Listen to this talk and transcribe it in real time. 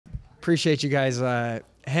appreciate you guys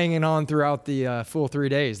hanging on throughout the full 3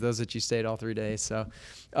 days, those that you stayed all 3 days. So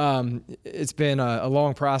it's been a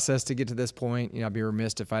long process to get to this point. I'd be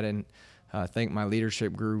remiss if I didn't thank my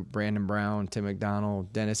leadership group, Brandon Brown, Tim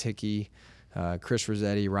McDonald, Dennis Hickey, Chris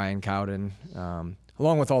Rossetti, Ryan Cowden,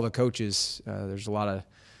 along with all the coaches. There's a lot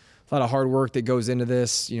of hard work that goes into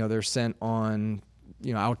this. They're sent on,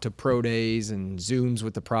 out to pro days and Zooms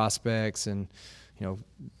with the prospects, and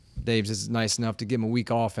Dave's is nice enough to give them a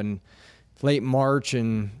week off in late March,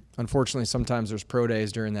 and unfortunately sometimes there's pro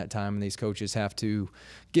days during that time, and these coaches have to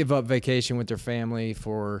give up vacation with their family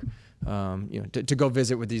for to go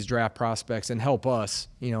visit with these draft prospects and help us,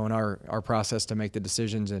 in our process to make the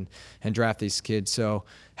decisions and draft these kids. So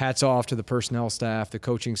hats off to the personnel staff, the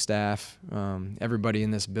coaching staff, everybody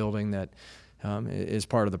in this building that is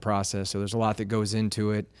part of the process. So there's a lot that goes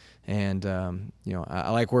into it. And, I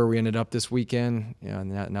like where we ended up this weekend, now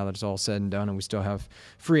that it's all said and done, and we still have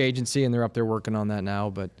free agency and they're up there working on that now.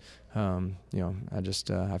 But, I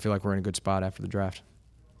feel like we're in a good spot after the draft.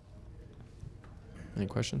 Any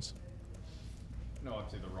questions? No,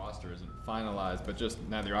 obviously the roster isn't finalized, but just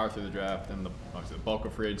now that you are through the draft and obviously the bulk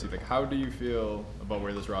of free agency, how do you feel about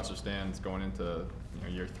where this roster stands going into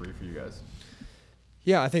year 3 for you guys?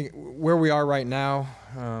 Yeah, I think where we are right now,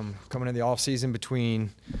 coming into the offseason,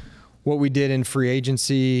 between what we did in free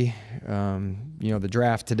agency, the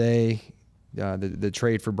draft today, the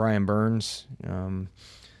trade for Brian Burns,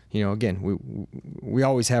 again, we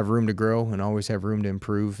always have room to grow and always have room to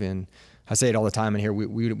improve. And I say it all the time in here,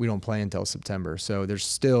 we don't play until September. So there's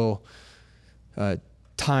still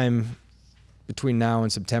time between now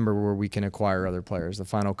and September where we can acquire other players, the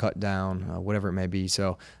final cut down, whatever it may be.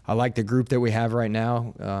 So I like the group that we have right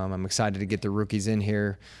now. I'm excited to get the rookies in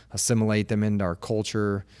here, assimilate them into our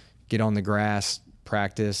culture, get on the grass,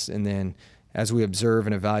 practice, and then as we observe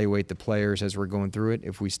and evaluate the players as we're going through it,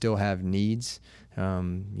 if we still have needs,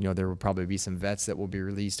 there will probably be some vets that will be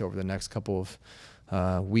released over the next couple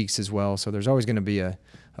of weeks as well. So there's always going to be a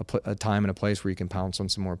time and a place where you can pounce on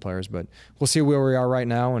some more players. But we'll see where we are right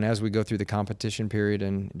now, and as we go through the competition period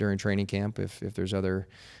and during training camp, if there's other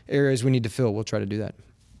areas we need to fill, we'll try to do that.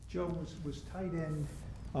 Joe, was tight end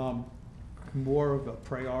more of a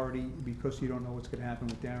priority because you don't know what's going to happen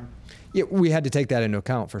with Darren? Yeah, we had to take that into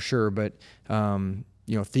account for sure, but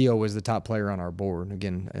Theo was the top player on our board.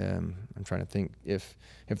 Again, I'm trying to think if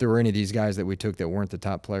there were any of these guys that we took that weren't the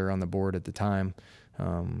top player on the board at the time.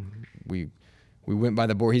 We went by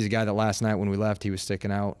the board. He's a guy that last night when we left, he was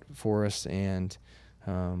sticking out for us, and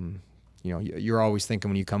you're always thinking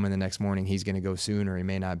when you come in the next morning he's going to go soon or he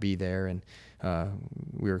may not be there, and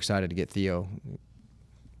we were excited to get Theo.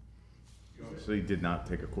 You obviously did not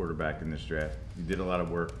take a quarterback in this draft. You did a lot of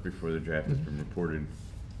work before the draft has been reported.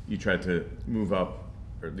 You tried to move up,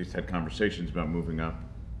 or at least had conversations about moving up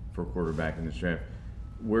for a quarterback in this draft.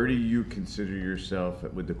 Where do you consider yourself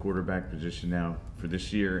with the quarterback position now for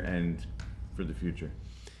this year and for the future?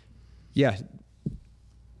 Yeah,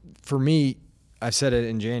 for me, I said it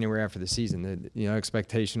in January after the season that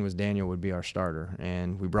expectation was Daniel would be our starter,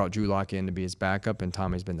 and we brought Drew Lock in to be his backup, and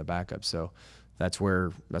Tommy's been the backup. So that's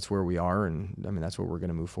where we are, and that's where we're going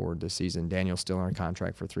to move forward this season. Daniel's still on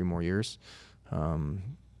contract for 3 more years.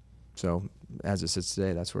 So as it sits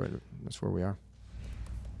today, that's where we are.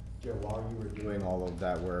 Joe, while you were doing all of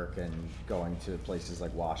that work and going to places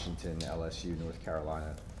like Washington, LSU, North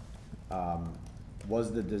Carolina,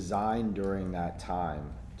 was the design during that time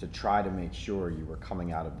to try to make sure you were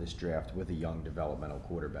coming out of this draft with a young developmental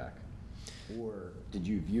quarterback? Or did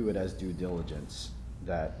you view it as due diligence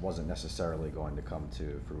that wasn't necessarily going to come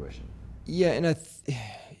to fruition? Yeah, and I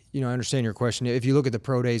understand your question. If you look at the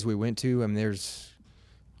pro days we went to, there's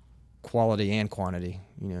quality and quantity.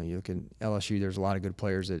 You look at LSU, there's a lot of good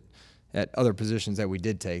players at other positions that we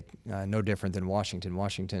did take, no different than Washington.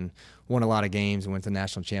 Washington won a lot of games and went to the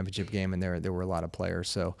national championship game, and there were a lot of players.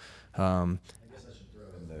 So I guess I should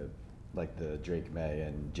throw in the Drake May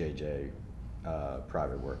and JJ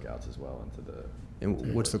private workouts as well into the.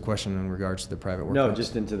 And what's the question in regards to the private workouts? No,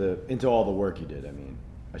 just into all the work you did.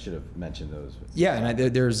 I should have mentioned those. Yeah, and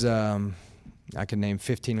there's I can name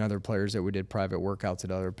 15 other players that we did private workouts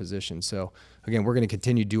at other positions. So again, we're going to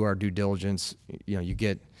continue to do our due diligence. You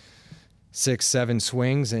get 6, 7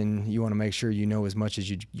 swings, and you want to make sure you know as much as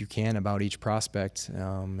you can about each prospect.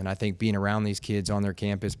 And I think being around these kids on their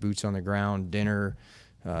campus, boots on the ground, dinner,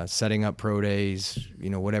 setting up pro days,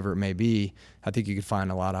 whatever it may be, I think you could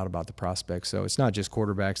find a lot out about the prospects. So it's not just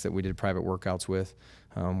quarterbacks that we did private workouts with.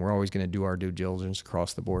 We're always going to do our due diligence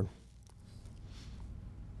across the board.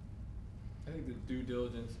 I think the due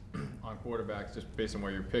diligence on quarterbacks, just based on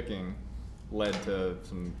where you're picking, led to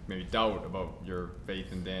some maybe doubt about your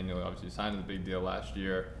faith in Daniel. Obviously, you signed a big deal last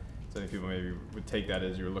year. So I think people maybe would take that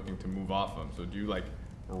as you were looking to move off him. So do you like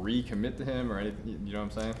recommit to him or anything? You know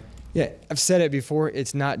what I'm saying? Yeah, I've said it before.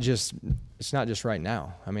 It's not just right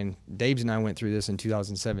now. I mean, Dabes and I went through this in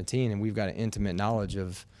 2017, and we've got an intimate knowledge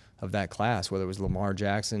of that class, whether it was Lamar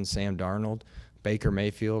Jackson, Sam Darnold, Baker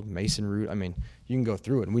Mayfield, Mason Root. I mean, you can go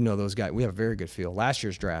through it, and we know those guys. We have a very good feel. Last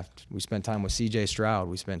year's draft, we spent time with C.J. Stroud.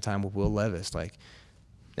 We spent time with Will Levis. Like,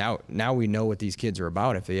 now we know what these kids are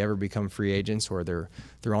about. If they ever become free agents or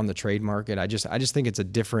they're on the trade market, I just think it's a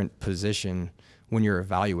different position when you're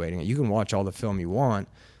evaluating it. You can watch all the film you want,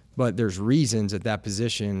 but there's reasons at that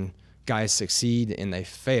position guys succeed and they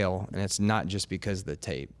fail, and it's not just because of the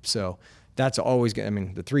tape. So that's always good. I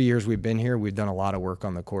mean, the 3 years we've been here, we've done a lot of work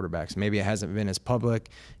on the quarterbacks. Maybe it hasn't been as public,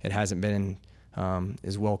 it hasn't been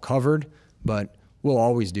as well covered, but we'll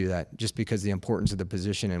always do that just because of the importance of the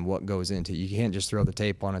position and what goes into it. You can't just throw the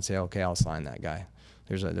tape on and say, okay, I'll sign that guy.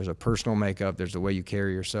 There's a personal makeup, there's the way you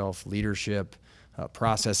carry yourself, leadership,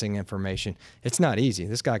 processing information. It's not easy.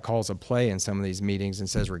 This guy calls a play in some of these meetings and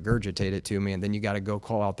says, regurgitate it to me, and then you got to go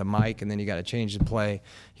call out the mic, and then you got to change the play.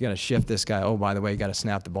 You got to shift this guy. Oh, by the way, you got to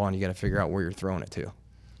snap the ball, and you got to figure out where you're throwing it to.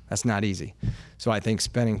 That's not easy. So I think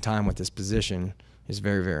spending time with this position is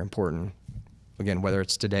very, very important. Again, whether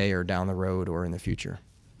it's today or down the road or in the future.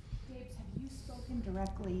 Dabes, have you spoken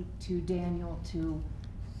directly to Daniel to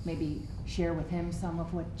maybe share with him some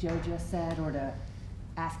of what Joe just said, or to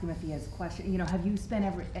ask him if he has questions? You know, have you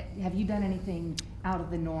done anything out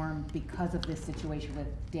of the norm because of this situation with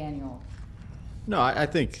Daniel? No, I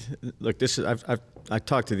think, look, I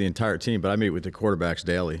talked to the entire team, but I meet with the quarterbacks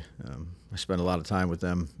daily. I spend a lot of time with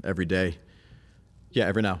them every day. Yeah,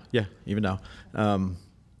 even now.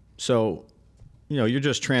 So, you know, you're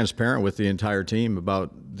just transparent with the entire team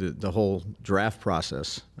about the whole draft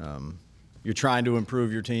process. You're trying to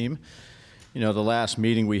improve your team. You know, the last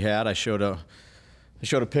meeting we had, I showed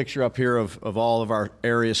a picture up here of all of our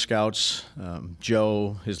area scouts,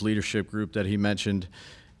 Joe, his leadership group that he mentioned.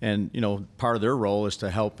 And, you know, part of their role is to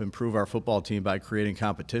help improve our football team by creating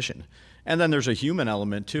competition. And then there's a human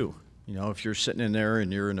element too. You know, if you're sitting in there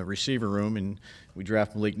and you're in a receiver room and we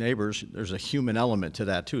draft Malik Neighbors, there's a human element to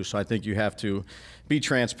that too. So I think you have to be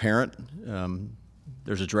transparent.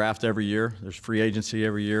 There's a draft every year. There's free agency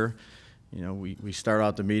every year. You know, we start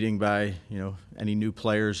out the meeting by, you know, any new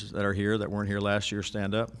players that are here that weren't here last year,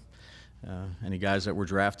 stand up. Any guys that were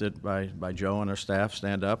drafted by Joe and our staff,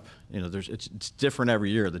 stand up. You know, it's different every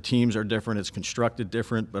year. The teams are different. It's constructed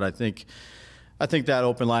different. But I think that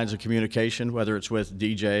open lines of communication, whether it's with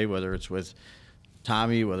DJ, whether it's with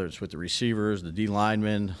Tommy, whether it's with the receivers, the D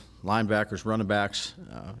linemen, linebackers, running backs,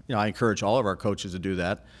 you know, I encourage all of our coaches to do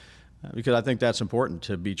that because I think that's important,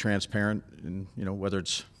 to be transparent. And, you know, whether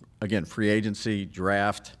it's, again, free agency,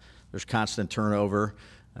 draft, there's constant turnover,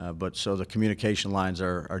 but so the communication lines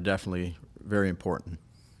are definitely very important.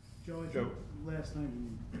 Joe, last night,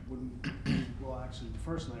 actually the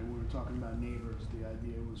first night we were talking about Neighbors, the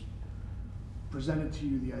idea was presented to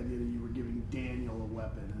you, the idea that you were giving Daniel a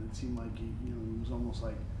weapon, and it seemed like it was almost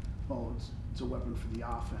like, well, it's a weapon for the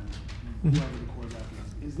offense, whoever the quarterback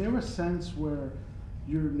is. Is there a sense where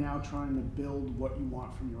you're now trying to build what you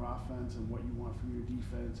want from your offense and what you want from your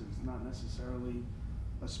defense? It's not necessarily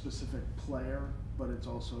a specific player, but it's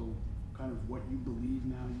also kind of what you believe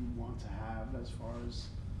now you want to have as far as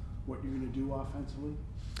what you're going to do offensively?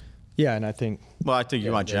 Yeah, and I think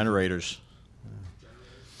you want generators.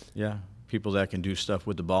 Yeah, people that can do stuff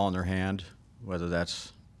with the ball in their hand, whether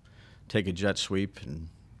that's take a jet sweep and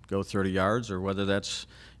go 30 yards, or whether that's,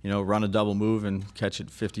 you know, run a double move and catch it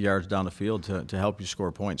 50 yards down the field to help you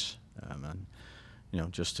score points. And, you know,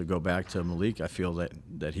 just to go back to Malik, I feel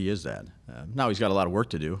that he is that. Now he's got a lot of work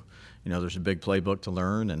to do. You know, there's a big playbook to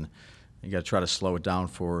learn, and you got to try to slow it down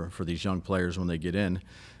for these young players when they get in.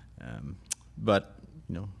 But,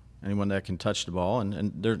 you know, anyone that can touch the ball,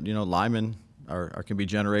 and they're, you know, linemen can be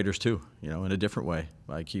generators too, you know, in a different way,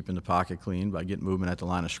 by keeping the pocket clean, by getting movement at the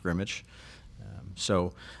line of scrimmage.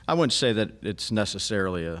 So I wouldn't say that it's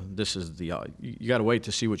necessarily you got to wait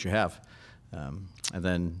to see what you have, and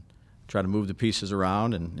then try to move the pieces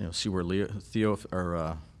around and, you know, see where Theo,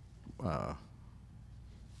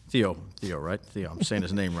 right? Theo, I'm saying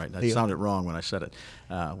his name right. That sounded wrong when I said it.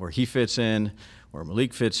 Where he fits in, where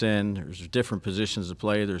Malik fits in. There's different positions to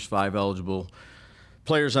play. There's 5 eligible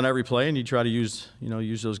players on every play, and you try to use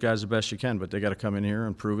those guys the best you can. But they got to come in here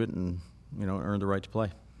and prove it, and, you know, earn the right to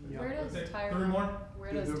play. Yeah. Where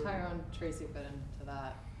does Tyrone Tracy fit into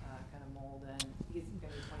that kind of mold? And he's going to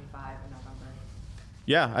be 25 in November.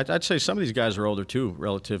 Yeah, I'd say some of these guys are older too,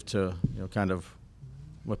 relative to, you know, kind of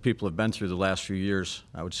what people have been through the last few years,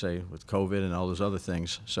 I would say, with COVID and all those other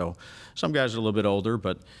things. So some guys are a little bit older,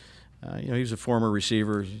 but you know, he was a former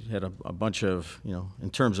receiver. He had a bunch of, you know, in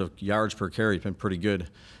terms of yards per carry, he's been pretty good.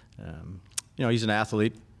 You know, he's an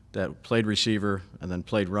athlete that played receiver and then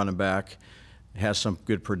played running back, has some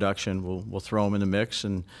good production. We'll throw him in the mix,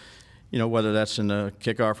 and you know, whether that's in the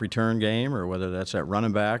kickoff return game or whether that's at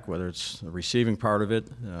running back, whether it's the receiving part of it,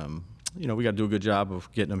 you know, we got to do a good job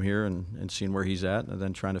of getting him here and seeing where he's at, and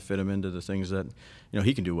then trying to fit him into the things that, you know,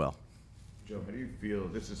 he can do well. Joe, how do you feel?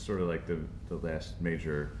 This is sort of like the last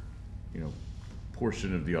major, you know,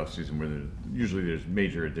 portion of the offseason where usually there's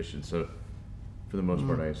major additions. So for the most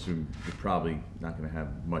part, I assume you're probably not going to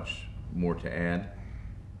have much more to add.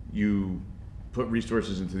 You put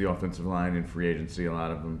resources into the offensive line in free agency, a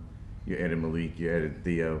lot of them. You added Malik, you added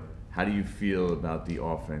Theo. How do you feel about the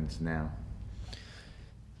offense now?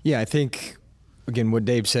 Yeah, I think, again, what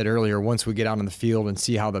Dave said earlier, once we get out on the field and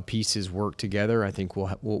see how the pieces work together, I think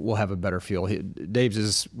we'll have a better feel. Dave's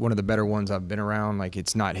is one of the better ones I've been around. Like,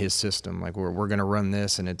 it's not his system. Like, we're going to run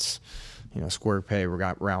this, and it's, you know, square peg, we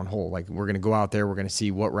got round hole. Like, we're going to go out there, we're going to see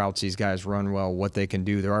what routes these guys run well, what they can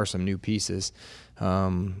do. There are some new pieces.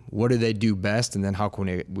 What do they do best, and then how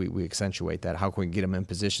can we accentuate that? How can we get them in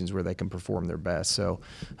positions where they can perform their best? So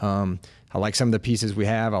I like some of the pieces we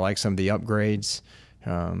have. I like some of the upgrades.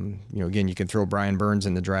 You know, again, you can throw Brian Burns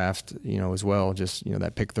in the draft, you know, as well. Just, you know,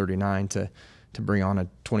 that pick 39 to bring on a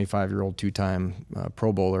 25-year-old two-time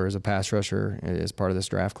Pro Bowler as a pass rusher as part of this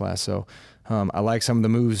draft class. So I like some of the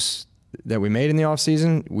moves that we made in the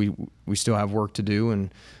offseason. We still have work to do,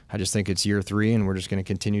 and I just think it's year 3, and we're just going to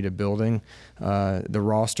continue to building the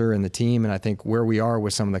roster and the team. And I think where we are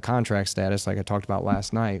with some of the contract status, like I talked about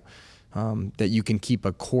last night, that you can keep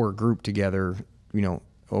a core group together, you know,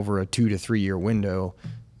 over a 2 to 3 year window,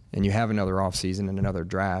 and you have another offseason and another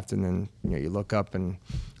draft, and then, you know, you look up and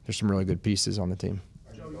there's some really good pieces on the team.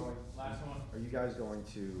 Are you guys going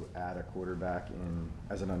to add a quarterback in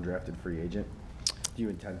as an undrafted free agent? Do you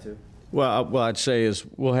intend to? Well, what I'd say is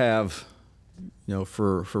we'll have, you know,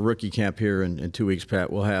 for rookie camp here in 2 weeks,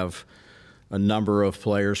 Pat, we'll have a number of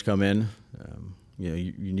players come in. You know,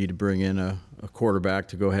 you need to bring in a quarterback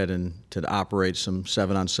to go ahead and to operate some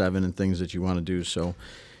 7-on-7 and things that you want to do. So,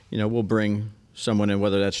 you know, we'll bring someone in,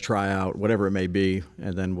 whether that's tryout, whatever it may be,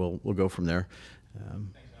 and then we'll go from there.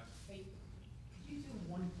 Hey, could you do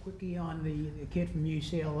one quickie on the kid from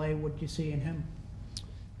UCLA? What did you see in him?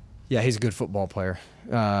 Yeah, he's a good football player.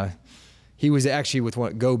 He was actually with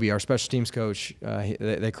Gobi, our special teams coach.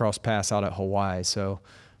 They crossed paths out at Hawaii. So,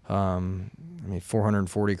 I mean,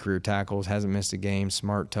 440 career tackles, hasn't missed a game,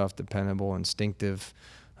 smart, tough, dependable, instinctive.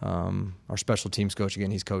 Our special teams coach,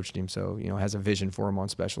 again, he's coached him, so, you know, has a vision for him on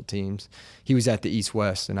special teams. He was at the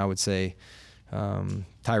East-West, and I would say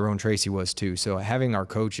Tyrone Tracy was too. So having our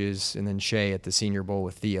coaches, and then Shea at the Senior Bowl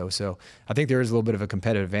with Theo. So I think there is a little bit of a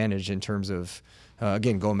competitive advantage in terms of,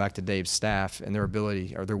 again, going back to Dave's staff and their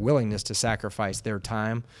ability or their willingness to sacrifice their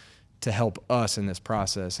time to help us in this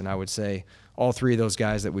process. And I would say all 3 of those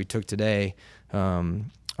guys that we took today,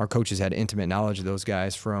 our coaches had intimate knowledge of those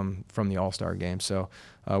guys from the All-Star game. So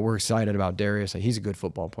we're excited about Darius. He's a good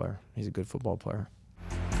football player. He's a good football player.